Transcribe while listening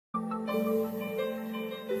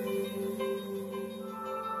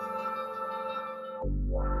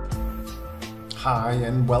Hi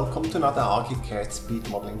and welcome to another Archicad speed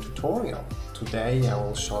modeling tutorial. Today I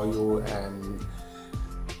will show you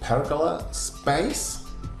pergola space,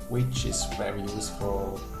 which is very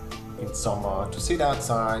useful in summer to sit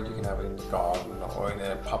outside. You can have it in the garden or in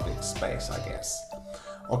a public space, I guess.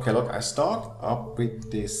 Okay, look, I start up with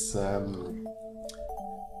this 3D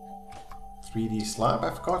slab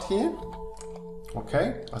I've got here,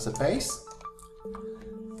 okay, as a base,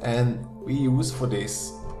 and we use for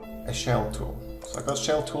this a shell tool. So I got a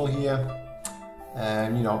shell tool here,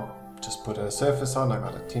 and just put a surface on. I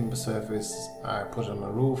got a timber surface, I put on a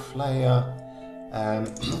roof layer.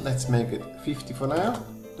 Let's make it 50 for now,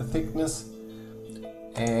 the thickness,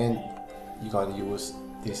 and you gotta use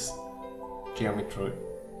this geometry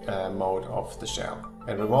mode of the shell.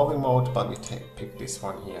 A revolving mode, but we pick this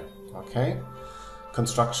one here, okay?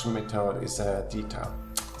 Construction method is a detail.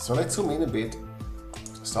 So let's zoom in a bit,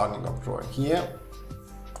 starting up drawing here.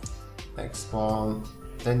 Next one,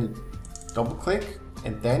 then you double click,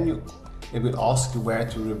 and then it will ask you where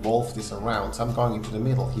to revolve this around. So I'm going into the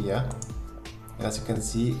middle here, and as you can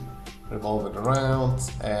see, revolve it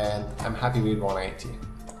around, and I'm happy with 180.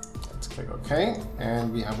 Let's click OK,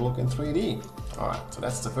 and we have a look in 3D. Alright, so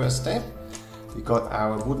that's the first step. We got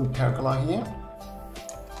our wooden pergola here.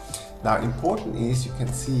 Now important is, you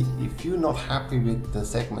can see, if you're not happy with the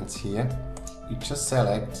segments here, you just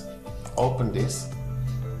select, open this,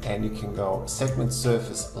 and you can go segment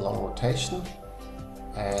surface along rotation,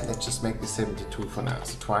 and let's just make this 72 for now,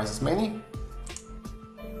 so twice as many.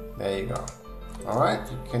 There you go.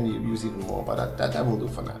 Alright, you can use even more, but that will do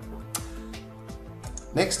for now.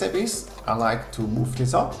 Next step is, I like to move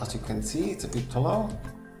this up. As you can see, it's a bit too low.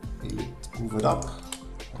 Move it up.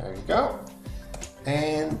 There we go.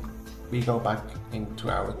 And we go back into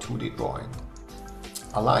our 2D drawing.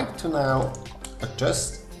 I like to now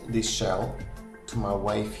adjust this shell to my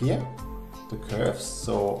wave here, the curves.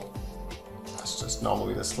 So that's just normal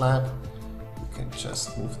with a slab. You can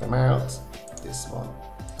just move them out. This one,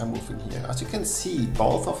 I'm moving here. As you can see,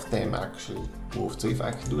 both of them actually moved. So if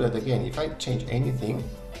I can do that again, if I change anything,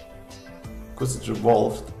 because it's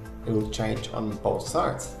revolved, it will change on both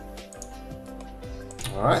sides.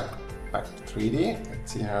 All right, back to 3D.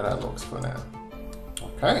 Let's see how that looks for now.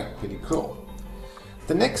 Okay, pretty cool.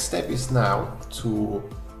 The next step is now to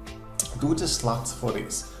do the slots for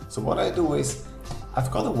this. So what I do is,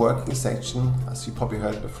 I've got a working section, as you probably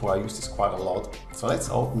heard before, I use this quite a lot. So let's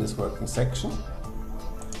open this working section.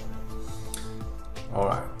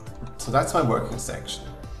 Alright, so that's my working section.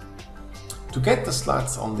 To get the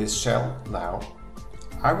slots on this shell now,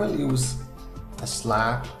 I will use a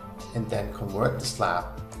slab and then convert the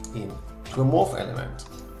slab into a morph element.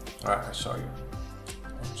 Alright, I'll show you.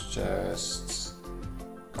 Let's just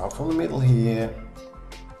go from the middle here,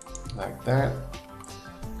 like that,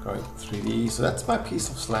 go into 3D. So that's my piece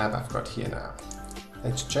of slab I've got here now.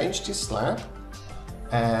 Let's change this slab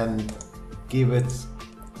and give it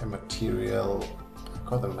a material. I've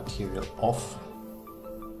got the material off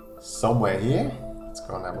somewhere here. Let's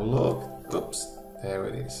go and have a look. Oops, there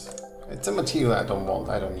it is. It's a material I don't want,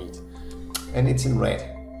 I don't need. And it's in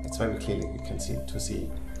red. It's very clearly you can see.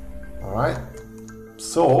 Alright.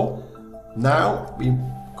 So now we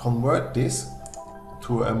convert this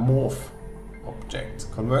to a morph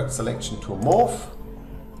object. Convert selection to a morph.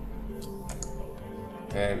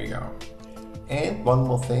 There we go. And one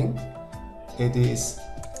more thing, it is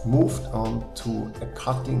moved on to a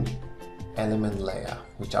cutting element layer,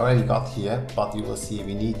 which I already got here, but you will see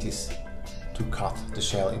we need this to cut the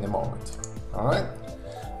shell in a moment. Alright,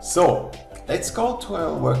 so let's go to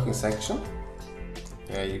our working section.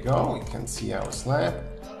 There you go, you can see our slab,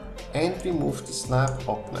 and we move the slab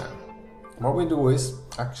up now. What we do is,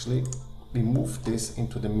 actually, we move this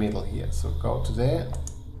into the middle here. So go to there.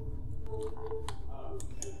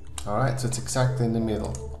 Alright, so it's exactly in the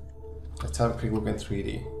middle. Let's have a quick look in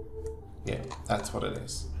 3D. Yeah, that's what it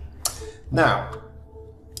is. Now,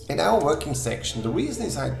 in our working section, the reason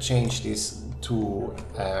is I changed this to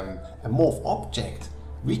a morph object.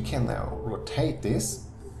 We can now rotate this.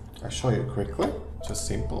 I'll show you quickly. Just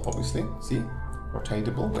simple, obviously. See?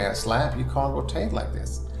 Rotatable. Where a slab, you can't rotate like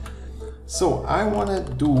this. So I want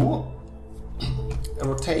to do a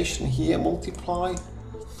rotation here, multiply,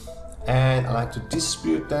 and I like to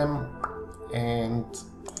distribute them, and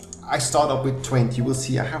I start up with 20. You will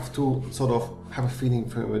see I have to sort of have a feeling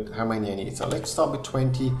for how many I need. So let's start with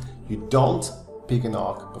 20. You don't pick an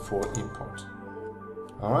arc before import.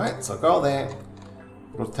 Alright, so go there,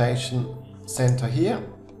 rotation center here,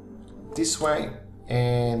 this way,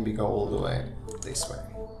 and we go all the way this way.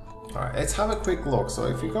 Alright, let's have a quick look. So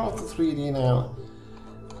if we go to 3D now,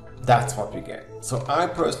 that's what we get. So I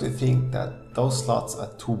personally think that those slots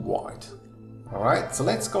are too wide. Alright, so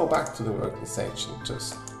let's go back to the working section,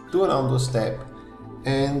 just do an undo step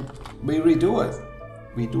and we redo it.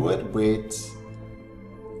 We do it with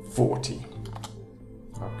 40.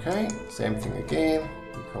 Okay, same thing again,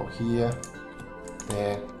 we go here,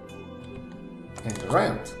 there and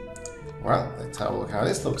around. Well, let's have a look how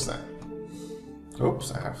this looks then.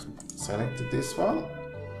 Oops, I have selected this one.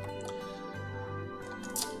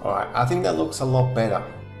 Alright, I think that looks a lot better.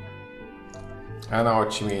 I know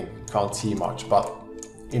what you mean, can't see much, but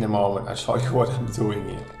in a moment I'll show you what I'm doing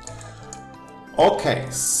here. Okay,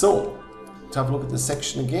 so to have a look at the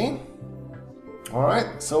section again.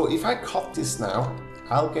 Alright, so if I cut this now,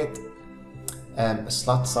 I'll get a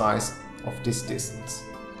slot size of this distance.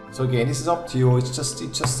 So again, this is up to you, it's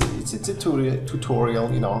a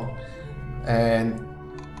tutorial, you know, and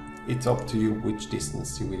it's up to you which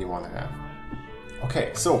distance you really want to have.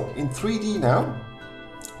 Okay, so in 3D now,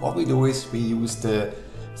 what we do is we use the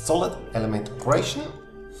solid element operation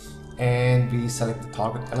and we select the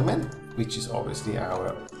target element, which is obviously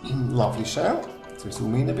our lovely shell. So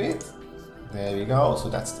zoom in a bit, there we go, so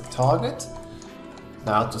that's the target.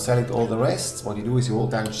 Now to select all the rest, what you do is you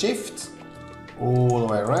hold down Shift all the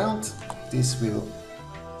way around. This will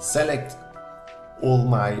select all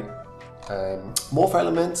my morph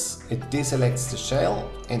elements, it deselects the shell,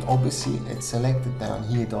 and obviously it's selected down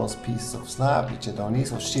here those pieces of slab which I don't need,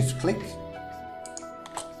 so shift click.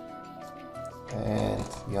 And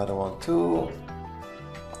the other one too,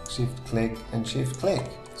 shift click and shift click.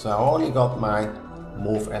 So I only got my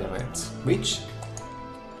morph elements, which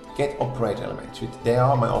get operate elements, which they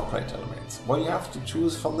are my operate elements. What you have to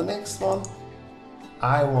choose from the next one,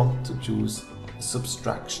 I want to choose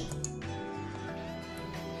subtraction.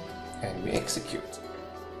 And we execute.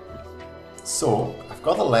 So I've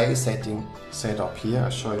got a layer setting set up here, I'll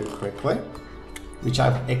show you quickly, which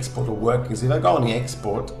I've exported working. So if I go on the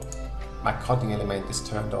export, my cutting element is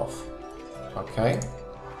turned off. Okay,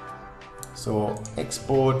 so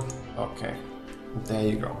export, okay, there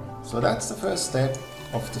you go. So that's the first step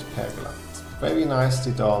of this pergola. It's very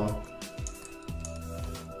nicely done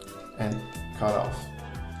and cut off.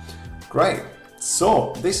 Great,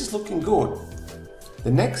 so this is looking good.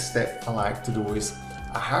 The next step I like to do is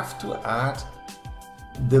I have to add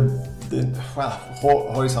the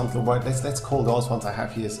horizontal, let's call those ones I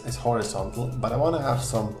have here as horizontal, but I want to have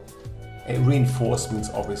some reinforcements,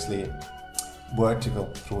 obviously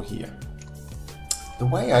vertical through here. The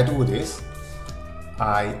way I do this,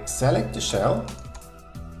 I select the shell,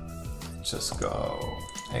 just go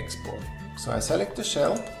export. So I select the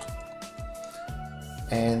shell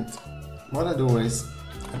and what I do is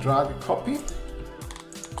I drag a copy.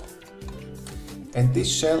 And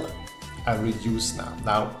this shell I reduce now.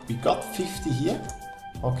 Now we got 50 here,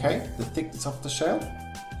 okay, the thickness of the shell.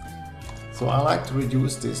 So I like to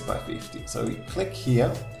reduce this by 50. So you click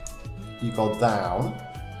here, you go down,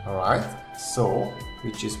 alright, so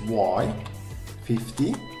which is Y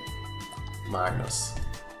 50 minus.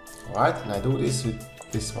 Alright, and I do this with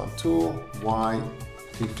this one too, Y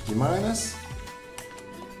 50 minus.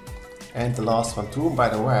 And the last one too, by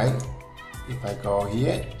the way, if I go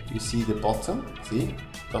here, you see the bottom, see,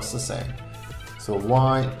 does the same. So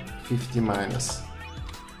Y 50 minus.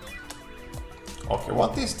 Okay,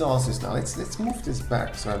 what this does is now, let's move this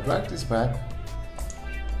back. So I drag this back,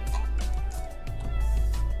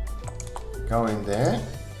 go in there,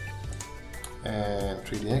 and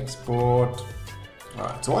 3D export.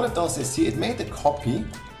 Alright, so what it does is, see, it made a copy,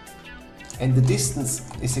 and the distance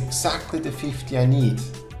is exactly the 50 I need.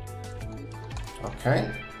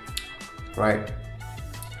 Okay, right.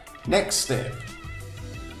 Next step,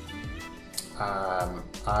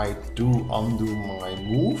 I do undo my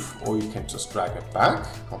move, or you can just drag it back,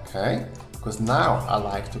 okay, because now I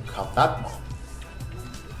like to cut that one.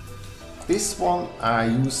 This one I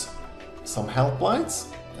use some help lines,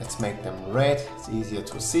 let's make them red, it's easier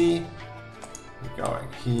to see. We're going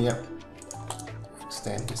here,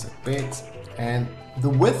 extend this a bit, and the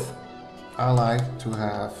width I like to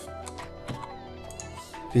have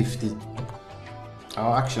 50.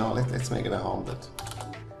 Oh, actually, no, let's make it 100.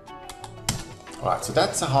 Alright, so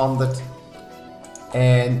that's 100,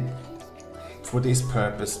 and for this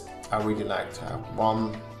purpose, I really like to have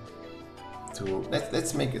 1, 2,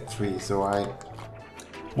 let's make it 3. So I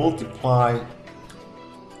multiply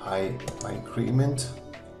my increment,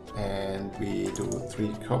 and we do 3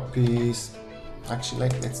 copies. Actually,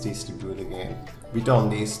 let's distribute again. We done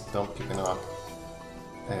this, don't pick it up.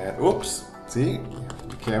 Oops. See,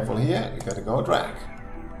 be careful here, you gotta go drag.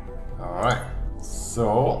 Alright,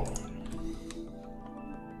 so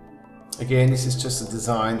Again, this is just a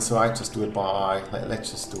design, so I just do it by,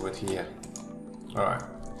 let's just do it here. All right.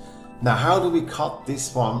 Now, how do we cut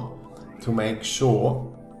this one to make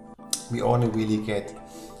sure we only really get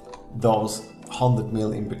those 100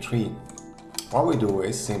 mil in between? What we do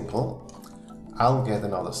is simple. I'll get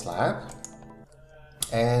another slab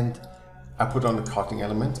and I put on the cutting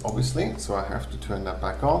element, obviously, so I have to turn that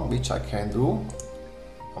back on, which I can do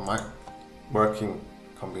on my working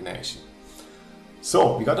combination.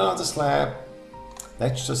 So we got another slab.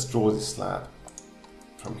 Let's just draw this slab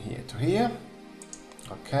from here to here.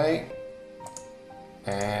 Okay,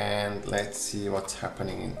 and let's see what's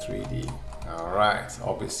happening in 3D. All right,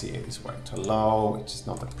 obviously it is way too low, which is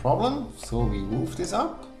not a problem. So we move this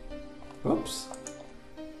up. Oops.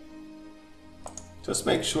 Just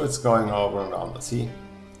make sure it's going over and under, see?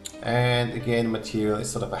 And again, material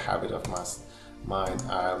is sort of a habit of mine.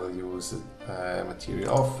 I will use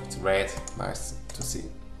material off. It's red, nice to see.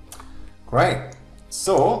 Great.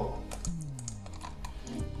 So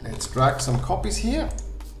let's drag some copies here.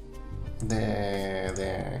 There,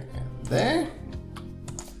 there, and there.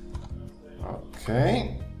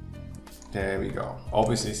 Okay. There we go.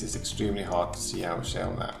 Obviously, this is extremely hard to see our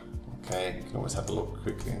shell now. Okay, you can always have a look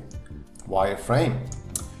quickly. Wireframe,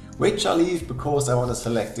 which I'll leave because I want to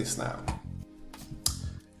select this now.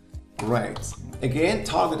 Great. Again,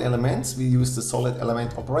 target elements, we use the solid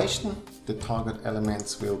element operation. The target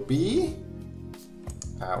elements will be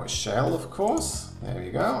our shell, of course. There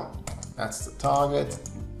we go. That's the target.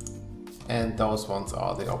 And those ones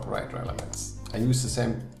are the operator elements. I use the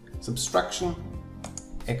same subtraction,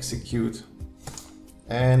 execute.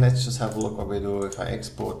 And let's just have a look what we do if I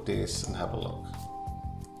export this and have a look.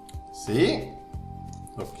 See?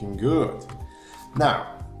 Looking good.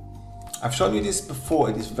 Now, I've shown you this before.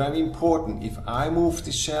 It is very important. If I move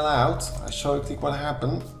the shell out, I show you what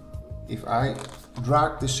happened. If I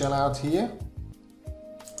drag the shell out here,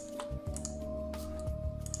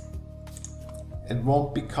 it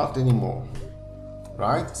won't be cut anymore.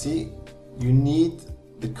 Right? See? You need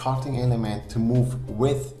the cutting element to move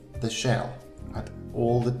with the shell at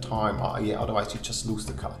all the time. Yeah, otherwise you just lose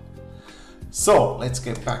the cut. So let's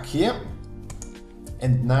get back here,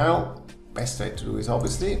 and now best way to do is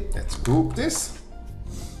obviously let's group this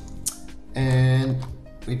and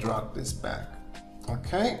we drag this back.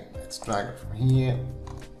 Okay, let's drag it from here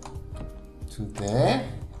to there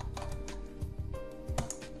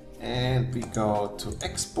and we go to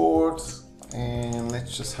export and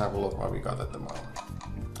let's just have a look what we got at the moment.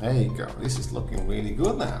 There you go, this is looking really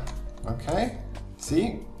good now. Okay,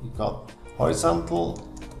 see, you got horizontal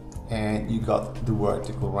and you got the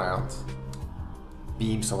vertical round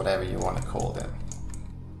beams or whatever you want to call them.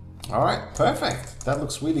 All right, perfect. That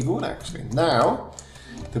looks really good actually. Now,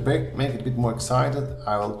 to make it a bit more excited,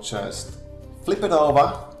 I will just flip it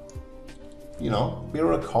over, you know,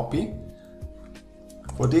 mirror copy.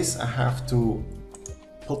 For this, I have to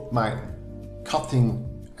put my cutting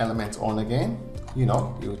elements on again. You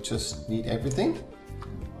know, you just need everything.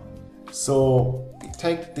 So we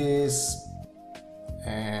take this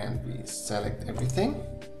and we select everything.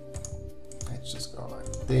 Let's just go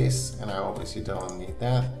like this, and I obviously don't need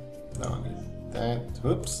that, don't need that,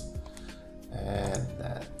 whoops, and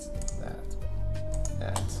that.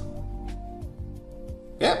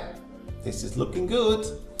 Yeah, this is looking good.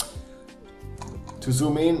 To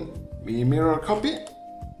zoom in, we mirror copy.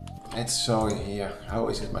 Let's show you here. I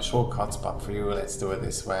always use my shortcuts, but for you, let's do it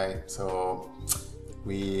this way. So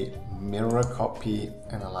we mirror copy,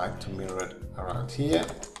 and I like to mirror it around here.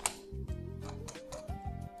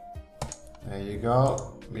 There you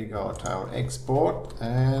go. We go to our export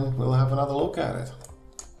and we'll have another look at it.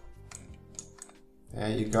 There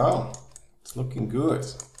you go. It's looking good.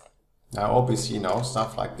 Now obviously, you know,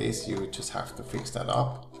 stuff like this, you just have to fix that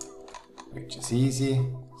up, which is easy.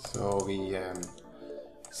 So we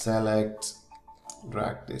select,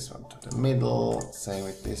 drag this one to the middle, same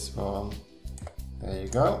with this one. There you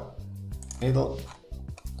go, middle.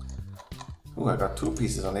 Oh, I got two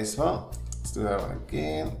pieces on this one. Let's do that one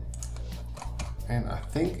again. And I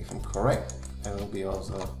think, if I'm correct, it will be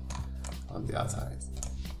also on the other side.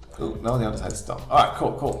 Oh, no, the other side is done. All right,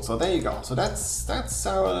 cool. So there you go. So that's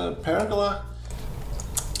our pergola.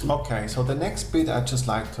 Okay, so the next bit, I'd just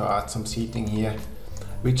like to add some seating here,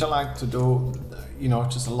 which I like to do, you know,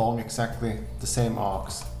 just along exactly the same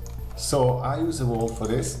arcs. So I use a wall for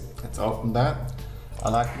this. Let's open that. I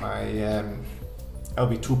like my, it'll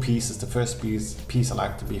be two pieces. The first piece I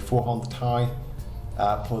like to be 400 high.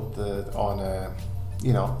 Put it on a,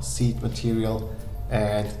 you know, seat material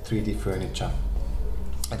and 3D furniture.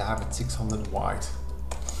 And I have it 600 wide.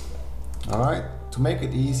 All right, to make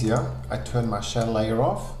it easier, I turn my shell layer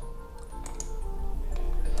off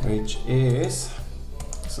which is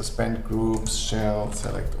suspend groups, shell,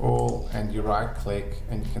 select all, and you right click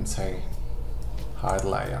and you can say hide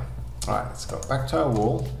layer. Alright, let's go back to our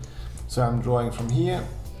wall. So I'm drawing from here.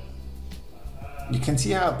 You can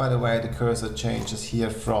see how, by the way, the cursor changes here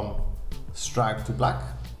from stripe to black.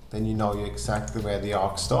 Then you know exactly where the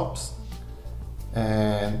arc stops.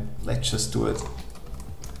 And let's just do it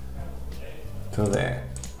to there.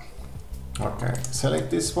 Okay, select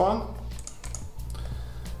this one.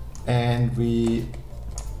 And we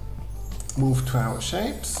move to our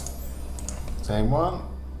shapes. Same one.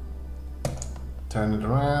 Turn it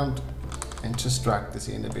around and just drag this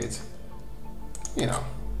in a bit. You know.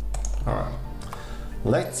 Alright.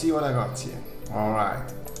 Let's see what I got here.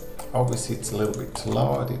 Alright. Obviously it's a little bit too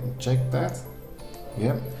low, I didn't check that.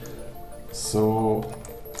 Yep. So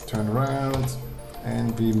turn around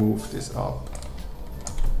and we move this up.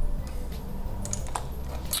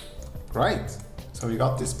 Great. So we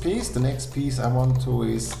got this piece. The next piece I want to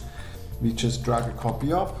is we just drag a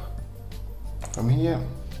copy up from here.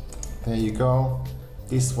 There you go.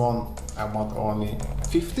 This one I want only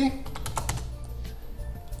 50.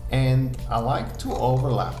 And I like to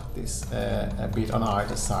overlap this a bit on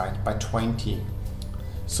either side by 20.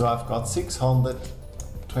 So I've got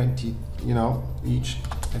 620, you know, each.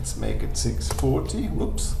 Let's make it 640.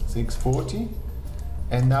 Whoops, 640.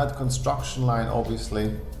 And now the construction line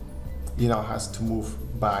obviously, you know, has to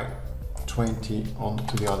move by 20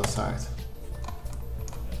 onto the other side.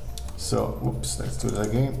 So, whoops, let's do that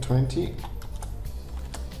again, 20.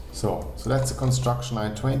 So that's the construction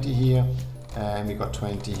line, 20 here, and we got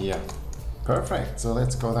 20 here. Perfect, so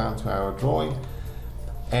let's go down to our drawing.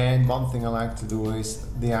 And one thing I like to do is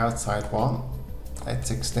the outside one.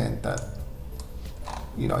 Let's extend that.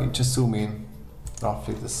 You know, you just zoom in,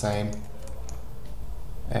 roughly the same.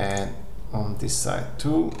 And on this side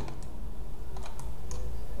too.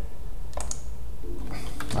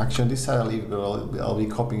 Actually, on this side I'll leave it, I'll be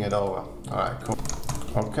copying it over. Alright, cool.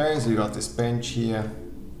 Okay, so you got this bench here,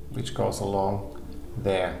 which goes along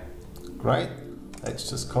there. Great. Let's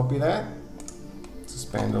just copy that.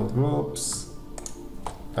 Suspend all groups.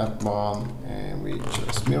 That one, and we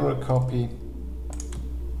just mirror copy.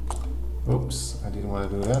 Oops, I didn't want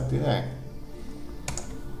to do that, did I?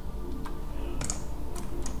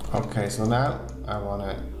 Okay, so now I want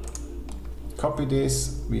to copy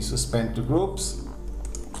this. We suspend the groups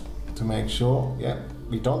to make sure, yeah,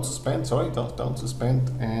 we don't suspend, sorry, don't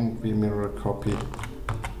suspend, and we mirror copy.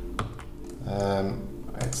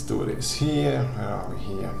 Let's do this here. Where are we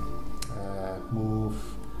here? Move,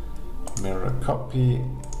 mirror copy.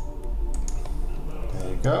 There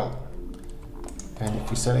you go. And if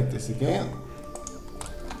we select this again,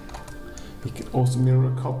 we can also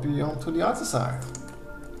mirror copy onto the other side.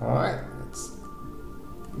 All right, let's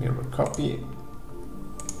mirror copy.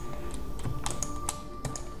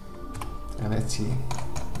 And let's see.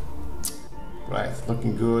 Right,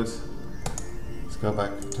 looking good. Let's go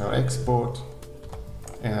back to our export.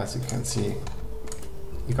 And as you can see,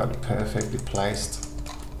 we got a perfectly placed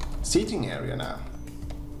seating area now.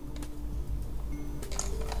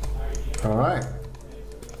 All right.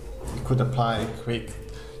 You could apply a quick,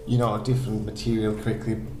 you know, a different material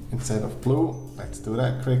quickly instead of blue. Let's do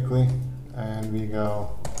that quickly. And we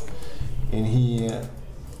go in here,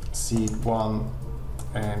 seat 1,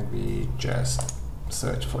 and we just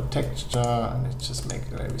search for texture, and let's just make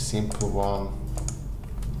it a very simple one.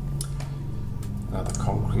 Another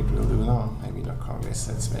concrete will do. No, maybe not concrete.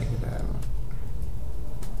 Let's make it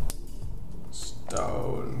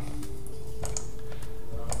stone,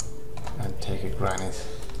 and take a granite,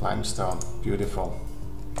 limestone. Beautiful.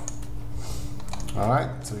 All right,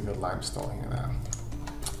 so we got limestone here now.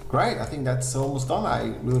 Great, I think that's almost done. I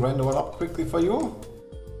will render it up quickly for you.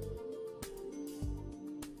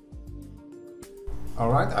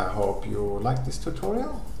 All right, I hope you liked this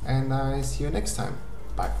tutorial, and I see you next time.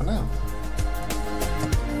 Bye for now.